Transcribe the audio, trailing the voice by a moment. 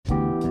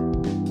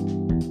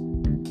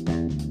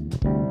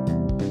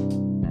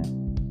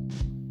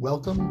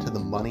Welcome to the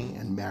Money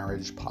and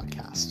Marriage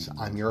Podcast.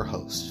 I'm your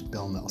host,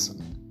 Bill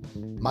Nelson.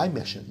 My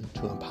mission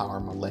to empower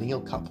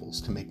millennial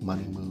couples to make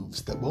money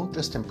moves that won't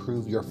just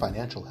improve your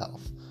financial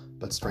health,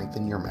 but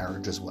strengthen your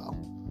marriage as well.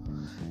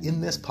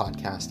 In this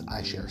podcast,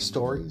 I share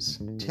stories,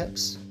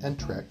 tips, and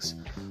tricks,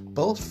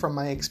 both from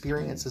my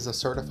experience as a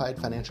certified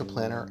financial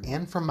planner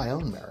and from my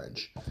own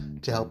marriage,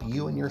 to help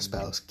you and your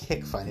spouse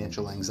kick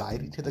financial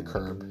anxiety to the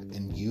curb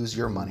and use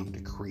your money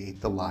to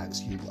create the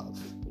lives you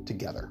love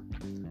together.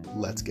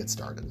 Let's get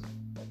started.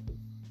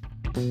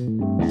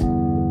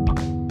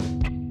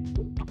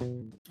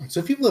 So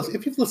if you've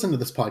listened to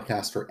this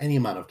podcast for any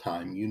amount of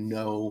time, you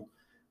know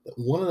that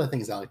one of the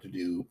things I like to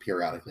do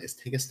periodically is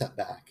take a step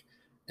back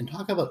and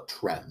talk about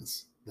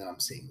trends that I'm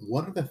seeing.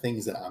 What are the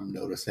things that I'm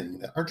noticing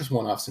that aren't just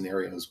one-off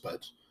scenarios,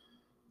 but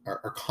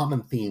are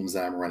common themes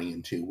that I'm running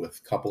into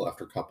with couple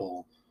after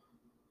couple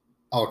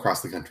all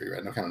across the country,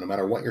 right? No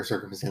matter what your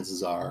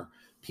circumstances are,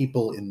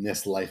 people in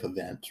this life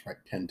event, right,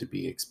 tend to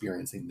be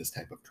experiencing this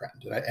type of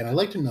trend. And I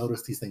like to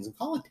notice these things and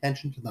call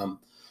attention to them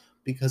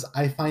because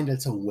I find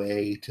it's a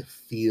way to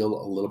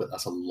feel a little bit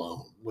less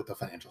alone with the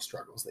financial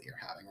struggles that you're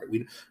having, right?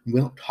 We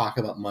don't talk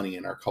about money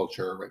in our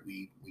culture, right?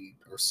 We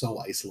are so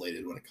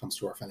isolated when it comes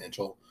to our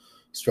financial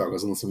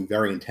struggles unless we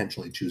very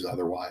intentionally choose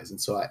otherwise.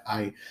 And so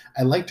I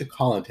like to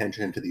call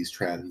attention to these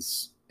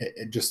trends,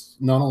 it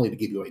just not only to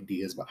give you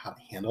ideas about how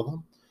to handle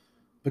them,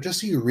 but just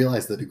so you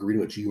realize the degree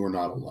to which you are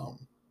not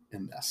alone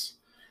in this.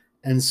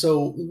 And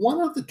so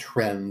one of the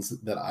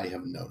trends that I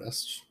have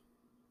noticed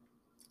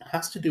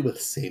has to do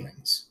with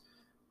savings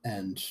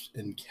and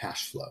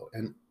cash flow.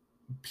 And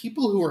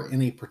people who are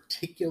in a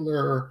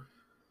particular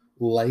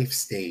life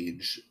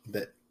stage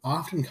that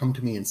often come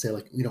to me and say,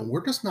 like,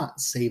 we're just not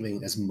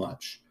saving as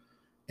much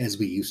as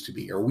we used to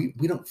be, or we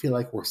don't feel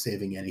like we're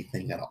saving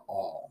anything at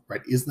all,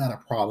 right? Is that a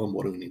problem?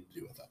 What do we need to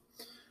do with it?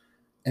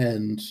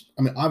 And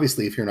I mean,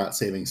 obviously, if you're not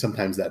saving,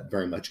 sometimes that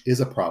very much is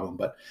a problem.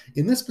 But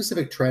in this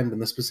specific trend, in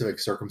this specific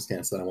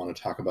circumstance that I want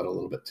to talk about a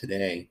little bit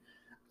today,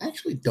 I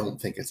actually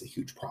don't think it's a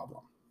huge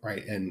problem,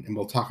 right? And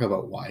we'll talk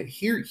about why.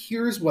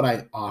 Here's what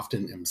I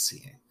often am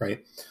seeing,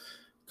 right?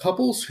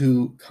 Couples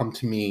who come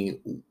to me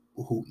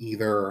who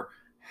either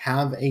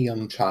have a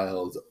young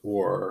child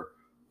or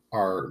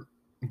are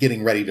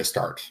getting ready to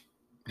start,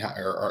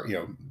 or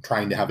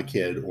trying to have a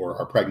kid, or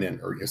are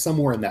pregnant, or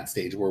somewhere in that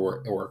stage where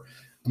we're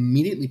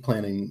immediately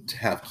planning to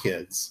have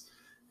kids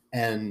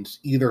and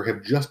either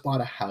have just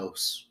bought a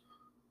house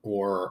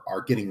or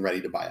are getting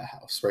ready to buy a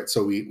house, right?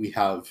 So we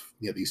have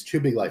these two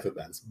big life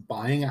events: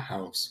 buying a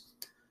house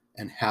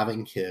and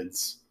having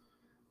kids.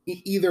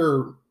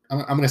 Either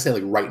I'm going to say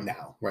like right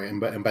now, right?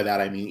 And by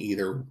that I mean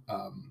either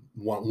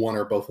one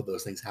or both of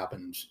those things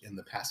happened in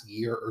the past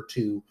year or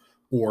two,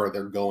 or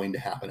they're going to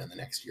happen in the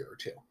next year or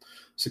two.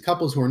 So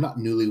couples who are not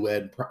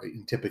newlywed,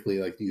 typically,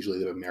 like usually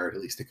they've been married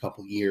at least a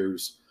couple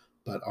years,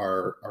 but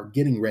are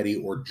getting ready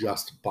or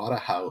just bought a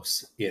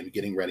house and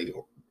getting ready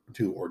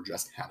to or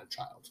just had a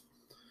child.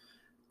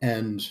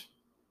 And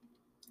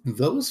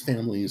those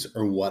families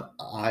are what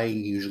I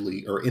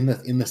usually, or in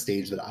the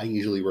stage that I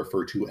usually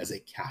refer to as a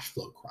cash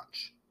flow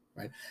crunch,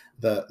 right?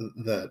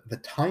 The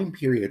time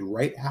period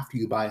right after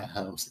you buy a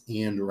house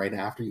and right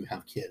after you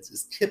have kids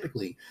is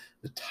typically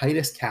the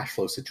tightest cash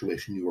flow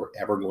situation you are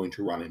ever going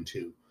to run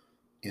into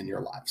in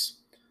your lives.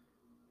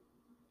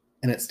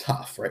 And it's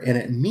tough, right? And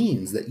it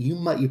means that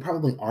you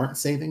probably aren't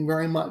saving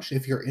very much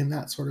if you're in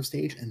that sort of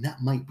stage, and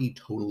that might be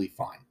totally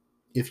fine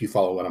if you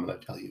follow what I'm going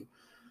to tell you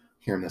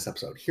here in this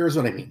episode. Here's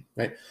what I mean,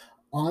 right?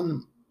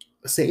 On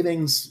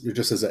savings,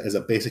 just as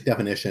a basic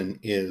definition,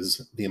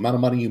 is the amount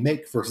of money you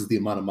make versus the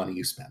amount of money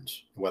you spend,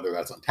 whether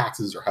that's on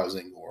taxes or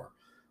housing or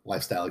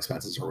lifestyle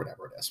expenses or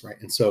whatever it is, right?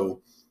 And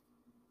so,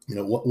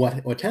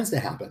 what tends to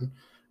happen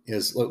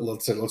is,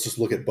 let's just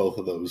look at both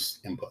of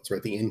those inputs,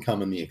 right? The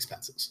income and the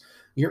expenses.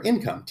 Your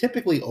income,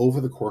 typically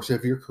over the course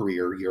of your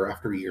career, year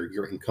after year,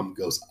 your income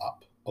goes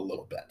up a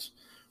little bit,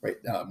 right?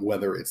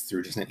 Whether it's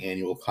through just an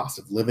annual cost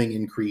of living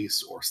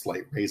increase or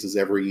slight raises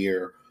every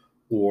year,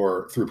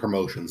 or through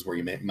promotions where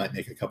you might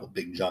make a couple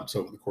big jumps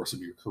over the course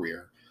of your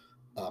career,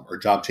 or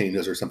job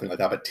changes or something like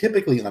that. But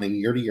typically on a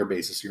year-to-year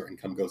basis, your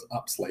income goes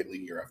up slightly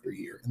year after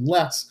year,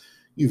 unless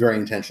you very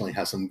intentionally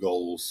have some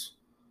goals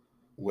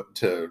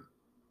to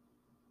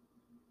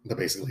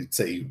basically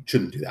say you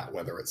shouldn't do that,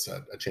 whether it's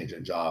a change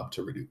in job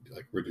to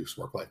reduce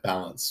work-life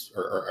balance,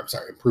 or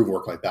improve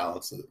work-life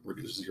balance so that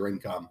reduces your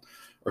income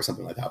or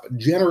something like that. But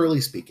generally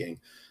speaking,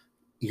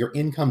 your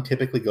income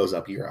typically goes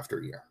up year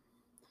after year.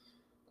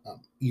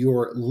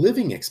 Your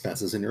living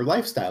expenses and your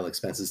lifestyle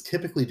expenses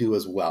typically do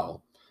as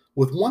well,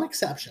 with one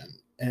exception,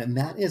 and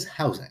that is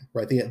housing,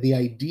 right? The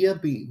idea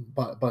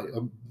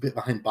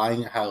behind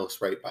buying a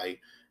house, right, by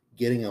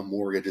getting a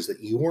mortgage, is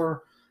that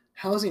your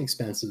housing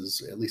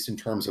expenses, at least in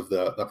terms of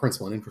the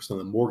principal and interest on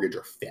the mortgage,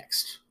 are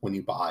fixed when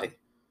you buy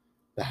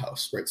the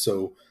house, right?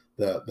 So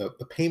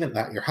the payment,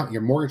 that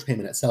your mortgage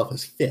payment itself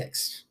is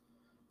fixed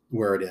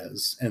where it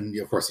is. And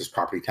of course, there's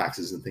property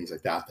taxes and things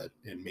like that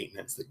and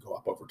maintenance that go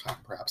up over time,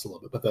 perhaps a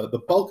little bit. But the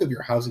bulk of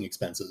your housing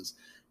expenses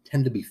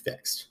tend to be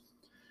fixed.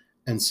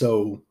 And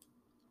so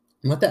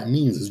And what that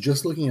means is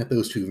just looking at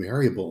those two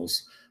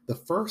variables, the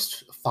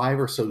first 5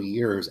 or so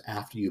years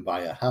after you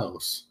buy a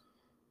house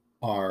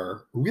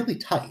are really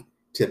tight,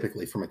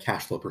 typically from a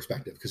cash flow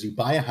perspective, because you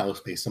buy a house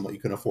based on what you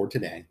can afford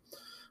today.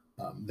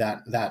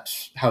 That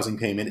housing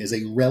payment is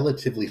a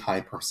relatively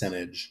high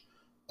percentage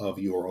of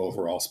your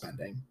overall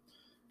spending.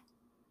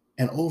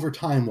 And over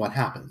time, what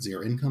happens?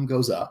 Your income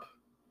goes up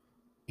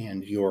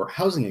and your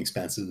housing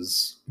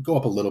expenses go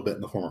up a little bit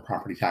in the form of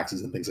property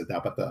taxes and things like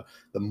that, but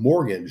the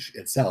mortgage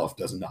itself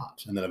does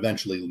not. And then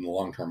eventually in the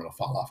long term, it'll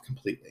fall off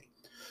completely.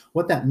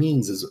 What that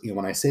means is,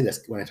 when I say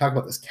this, when I talk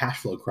about this cash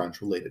flow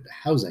crunch related to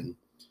housing,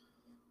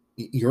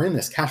 you're in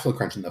this cash flow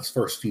crunch in those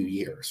first few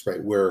years,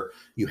 right? Where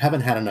you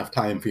haven't had enough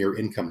time for your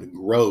income to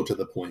grow to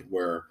the point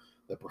where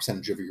the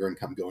percentage of your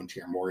income going to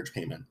your mortgage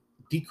payment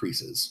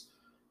decreases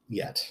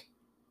yet.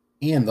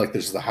 And like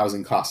there's the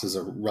housing cost as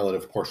a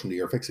relative portion to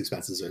your fixed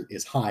expenses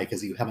is high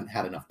because you haven't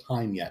had enough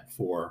time yet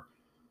for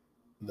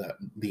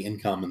the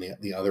income and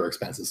the other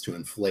expenses to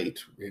inflate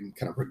and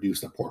kind of reduce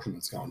the portion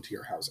that's going to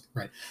your housing,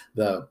 right?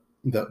 The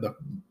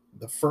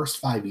first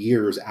 5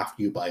 years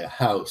after you buy a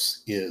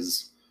house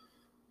is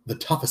the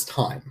toughest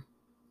time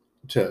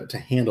to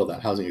handle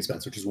that housing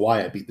expense, which is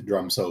why I beat the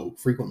drum so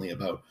frequently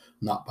about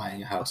not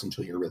buying a house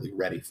until you're really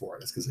ready for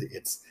it. Is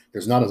because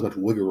there's not as much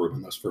wiggle room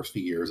in those first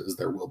few years as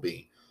there will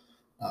be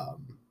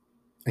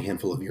a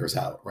handful of years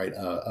out, right?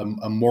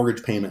 A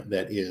mortgage payment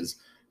that is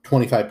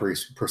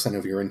 25%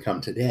 of your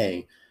income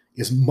today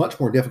is much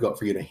more difficult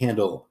for you to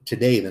handle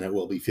today than it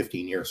will be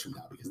 15 years from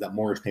now, because that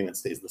mortgage payment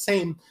stays the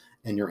same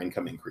and your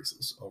income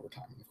increases over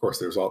time. Of course,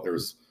 there's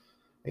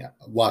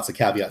lots of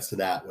caveats to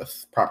that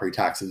with property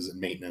taxes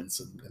and maintenance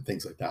and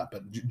things like that.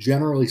 But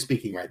generally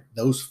speaking, right,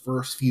 those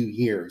first few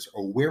years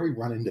are where we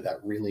run into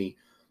that really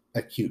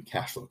acute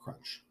cash flow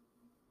crunch.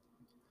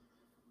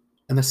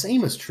 And the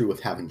same is true with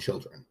having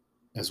children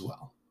as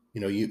well.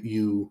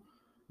 You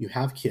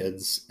have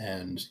kids,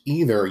 and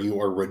either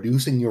you are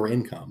reducing your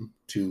income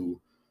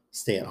to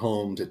stay at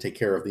home to take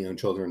care of the young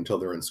children until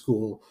they're in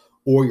school,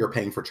 or you're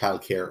paying for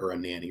childcare or a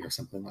nanny or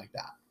something like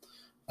that.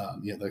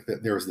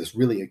 There's this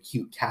really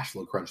acute cash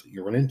flow crunch that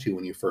you run into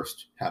when you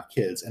first have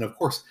kids. And of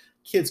course,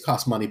 kids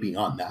cost money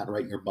beyond that,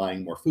 right? You're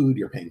buying more food,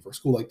 you're paying for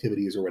school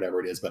activities or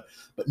whatever it is, but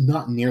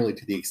not nearly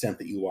to the extent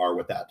that you are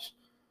with that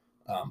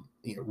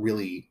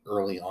really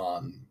early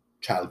on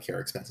childcare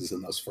expenses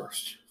in those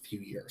first few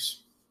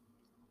years.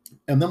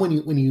 And then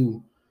when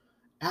you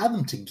add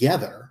them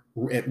together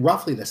at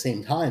roughly the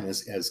same time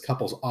as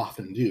couples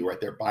often do,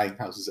 right? They're buying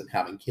houses and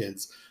having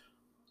kids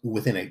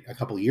within a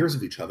couple of years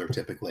of each other,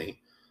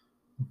 typically.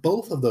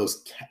 Both of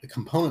those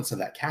components of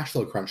that cash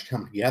flow crunch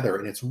come together,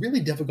 and it's really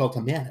difficult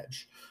to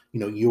manage.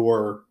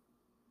 Your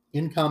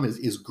income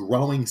is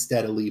growing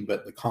steadily,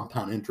 but the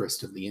compound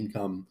interest of the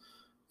income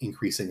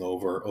increasing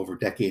over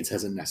decades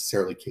hasn't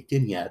necessarily kicked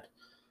in yet.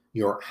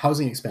 Your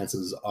housing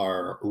expenses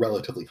are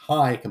relatively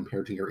high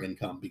compared to your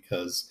income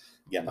because,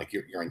 again, like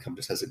your income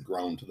just hasn't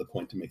grown to the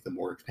point to make the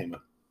mortgage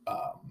payment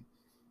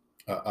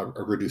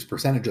a reduced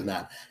percentage of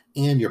that,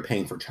 and you're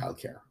paying for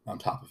childcare on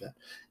top of it.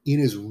 It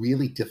is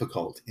really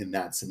difficult in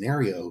that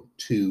scenario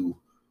to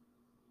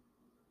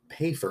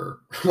pay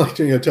for,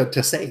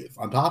 to save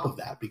on top of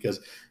that,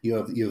 because you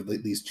have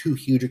these two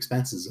huge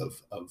expenses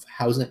of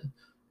housing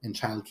and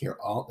childcare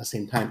all at the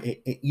same time.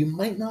 You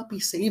might not be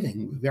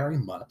saving very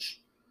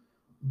much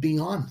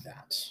beyond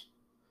that.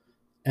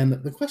 And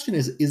the question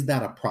is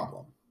that a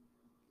problem?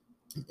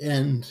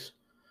 And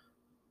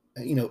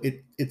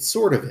it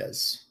sort of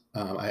is,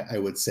 I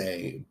would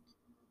say,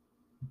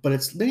 but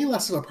it's maybe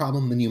less of a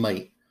problem than you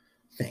might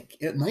think.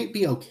 It might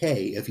be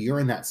okay if you're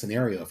in that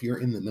scenario, if you're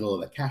in the middle of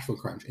that cash flow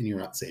crunch and you're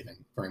not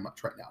saving very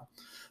much right now.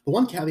 The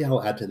one caveat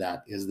I'll add to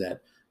that is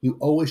that you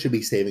always should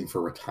be saving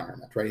for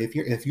retirement, right?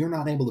 If you're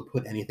not able to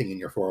put anything in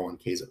your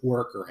 401ks at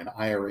work or in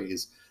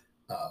IRAs,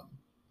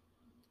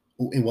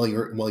 while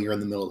you're in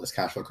the middle of this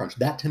cash flow crunch,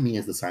 that to me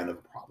is the sign of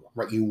a problem,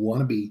 right? You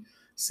want to be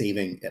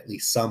saving at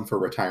least some for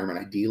retirement,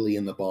 ideally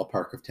in the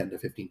ballpark of 10 to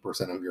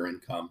 15% of your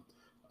income,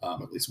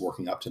 at least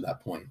working up to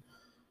that point.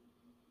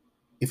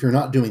 If you're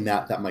not doing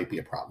that, that might be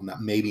a problem.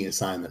 That may be a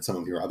sign that some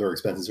of your other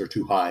expenses are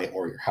too high,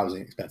 or your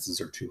housing expenses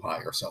are too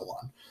high, or so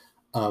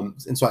on.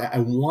 And so I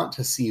want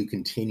to see you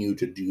continue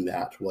to do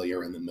that while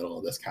you're in the middle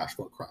of this cash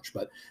flow crunch.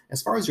 But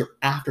as far as your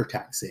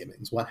after-tax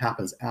savings, what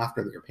happens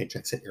after your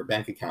paychecks hit your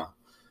bank account,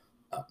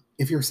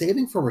 if you're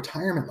saving for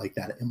retirement like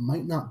that, it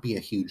might not be a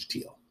huge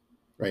deal,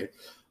 right?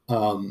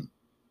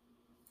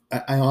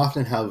 I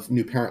often have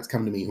new parents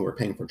come to me who are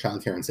paying for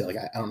childcare and say, like,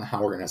 I don't know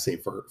how we're going to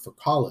save for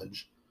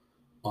college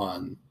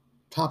on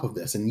top of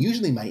this. And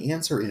usually my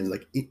answer is,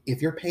 like,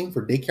 if you're paying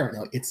for daycare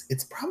now,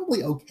 it's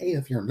probably okay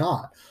if you're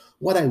not.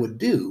 What I would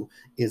do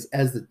is,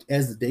 as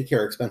the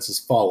daycare expenses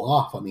fall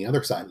off on the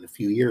other side in a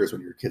few years,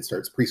 when your kid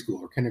starts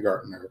preschool or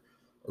kindergarten or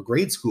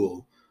grade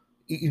school,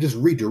 you just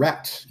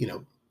redirect,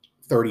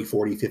 30,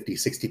 40, 50,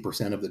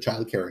 60% of the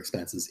childcare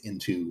expenses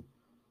into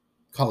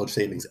college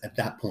savings. At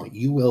that point,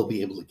 you will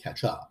be able to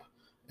catch up.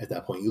 At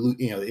that point,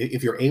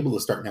 if you're able to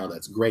start now,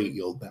 that's great.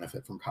 You'll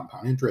benefit from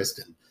compound interest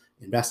and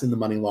invest in the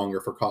money longer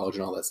for college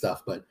and all that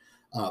stuff. But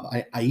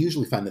I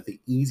usually find that the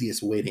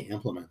easiest way to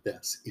implement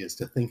this is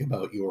to think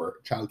about your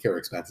childcare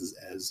expenses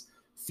as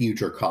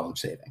future college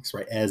savings,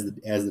 right? As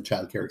the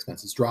childcare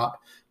expenses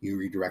drop, you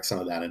redirect some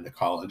of that into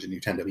college, and you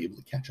tend to be able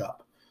to catch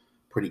up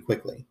pretty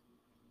quickly.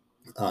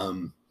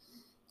 And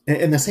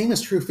the same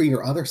is true for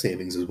your other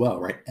savings as well,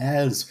 right?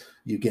 As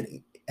you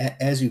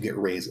get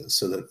raises,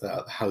 so that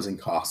the housing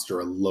costs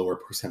are a lower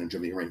percentage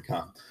of your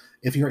income.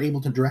 If you're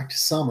able to direct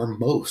some or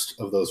most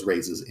of those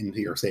raises into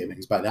your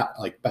savings, by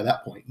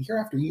that point, year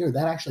after year,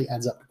 that actually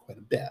adds up to quite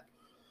a bit.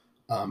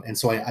 And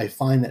so I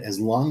find that as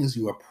long as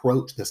you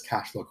approach this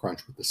cash flow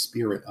crunch with the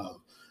spirit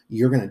of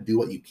you're going to do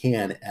what you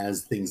can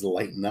as things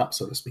lighten up,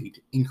 so to speak,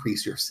 to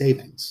increase your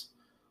savings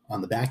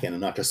on the back end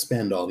and not just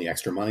spend all the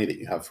extra money that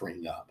you have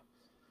freeing up,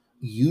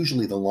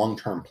 usually the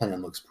long-term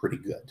plan looks pretty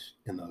good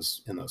in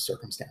those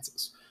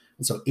circumstances.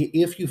 And so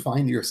if you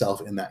find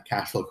yourself in that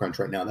cash flow crunch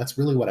right now, that's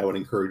really what I would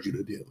encourage you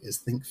to do, is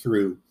think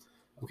through,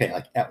 okay,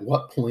 like at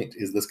what point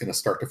is this going to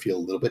start to feel a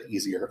little bit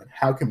easier, and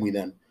how can we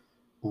then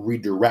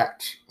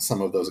redirect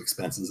some of those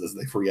expenses as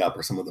they free up,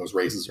 or some of those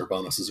raises or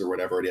bonuses or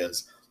whatever it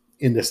is,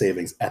 into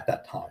savings at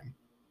that time.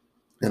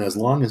 And as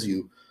long as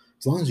you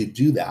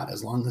do that,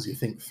 as long as you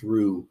think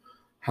through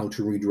how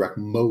to redirect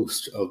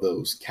most of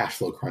those cash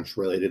flow crunch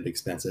related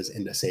expenses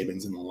into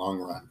savings in the long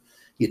run,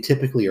 you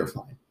typically are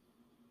fine.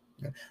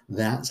 Okay?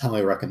 That's how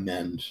I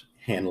recommend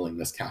handling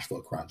this cash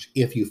flow crunch.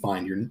 If you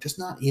find you're just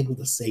not able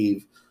to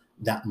save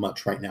that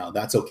much right now,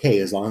 that's okay,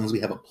 as long as we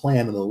have a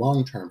plan in the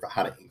long term for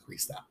how to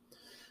increase that.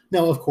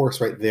 Now, of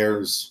course, right,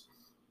 there's,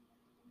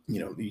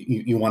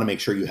 you want to make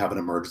sure you have an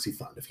emergency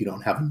fund. If you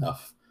don't have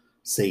enough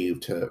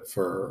saved to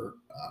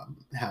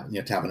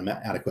have an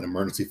adequate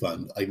emergency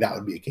fund, like that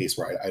would be a case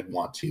where I'd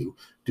want to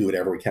do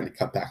whatever we can to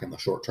cut back in the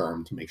short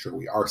term to make sure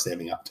we are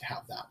saving up to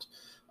have that.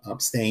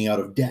 Staying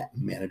out of debt,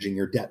 managing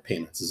your debt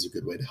payments is a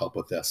good way to help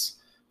with this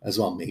as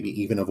well. Maybe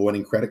even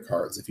avoiding credit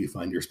cards if you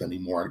find you're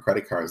spending more on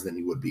credit cards than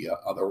you would be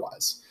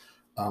otherwise.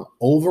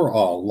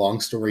 Overall, long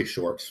story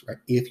short, right,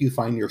 if you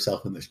find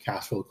yourself in this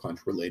cash flow crunch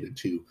related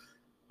to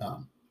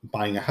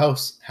buying a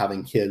house,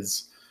 having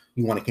kids,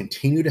 you want to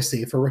continue to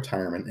save for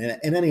retirement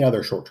and any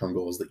other short-term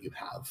goals that you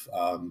have.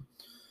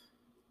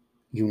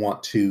 You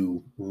want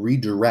to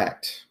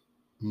redirect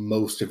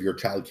most of your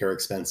childcare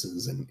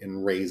expenses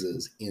and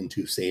raises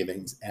into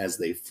savings as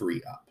they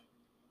free up.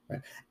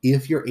 Right?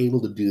 If you're able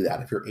to do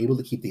that, if you're able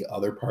to keep the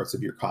other parts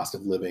of your cost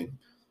of living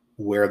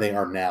where they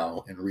are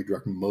now and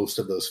redirect most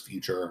of those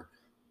future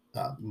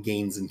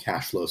gains in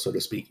cash flow, so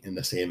to speak,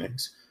 into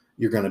savings,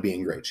 you're going to be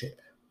in great shape.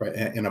 Right.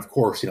 And of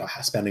course,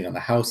 spending on the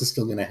house is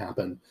still going to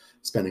happen.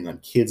 Spending on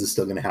kids is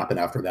still going to happen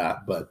after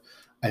that. But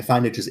I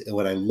find it just,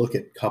 when I look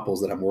at couples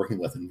that I'm working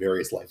with in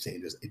various life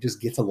stages, it just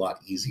gets a lot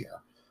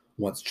easier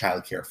once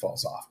childcare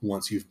falls off,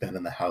 once you've been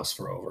in the house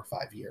for over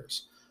 5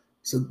 years.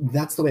 So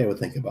that's the way I would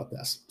think about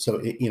this.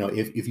 So,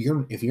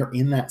 if you're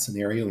in that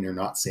scenario and you're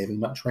not saving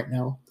much right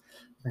now,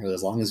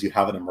 as long as you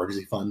have an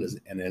emergency fund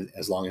and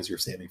as long as you're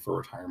saving for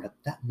retirement,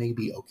 that may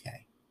be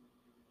okay.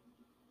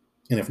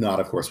 And if not,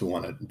 of course, we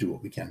want to do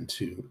what we can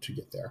to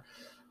get there.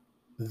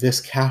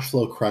 This cash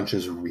flow crunch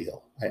is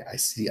real.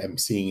 I'm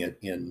seeing it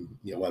in,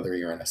 whether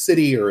you're in a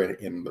city or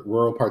in the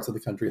rural parts of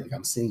the country, like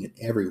I'm seeing it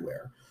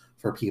everywhere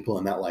for people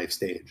in that life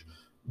stage.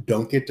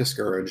 Don't get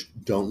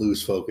discouraged. Don't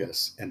lose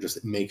focus, and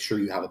just make sure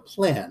you have a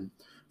plan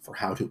for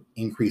how to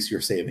increase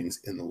your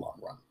savings in the long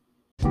run.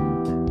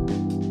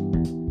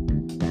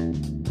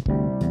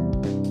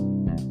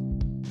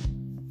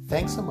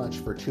 Thanks so much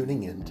for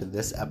tuning in to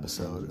this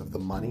episode of the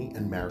Money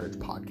and Marriage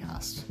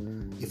Podcast.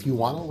 If you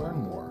want to learn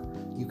more,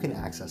 you can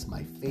access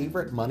my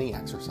favorite money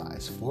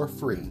exercise for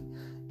free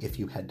if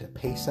you head to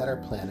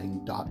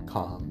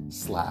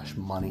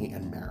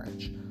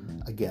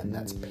pacesetterplanning.com/moneyandmarriage. Again,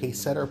 that's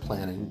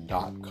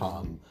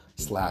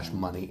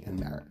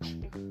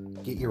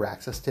pacesetterplanning.com/moneyandmarriage. Get your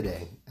access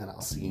today, and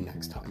I'll see you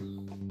next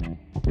time.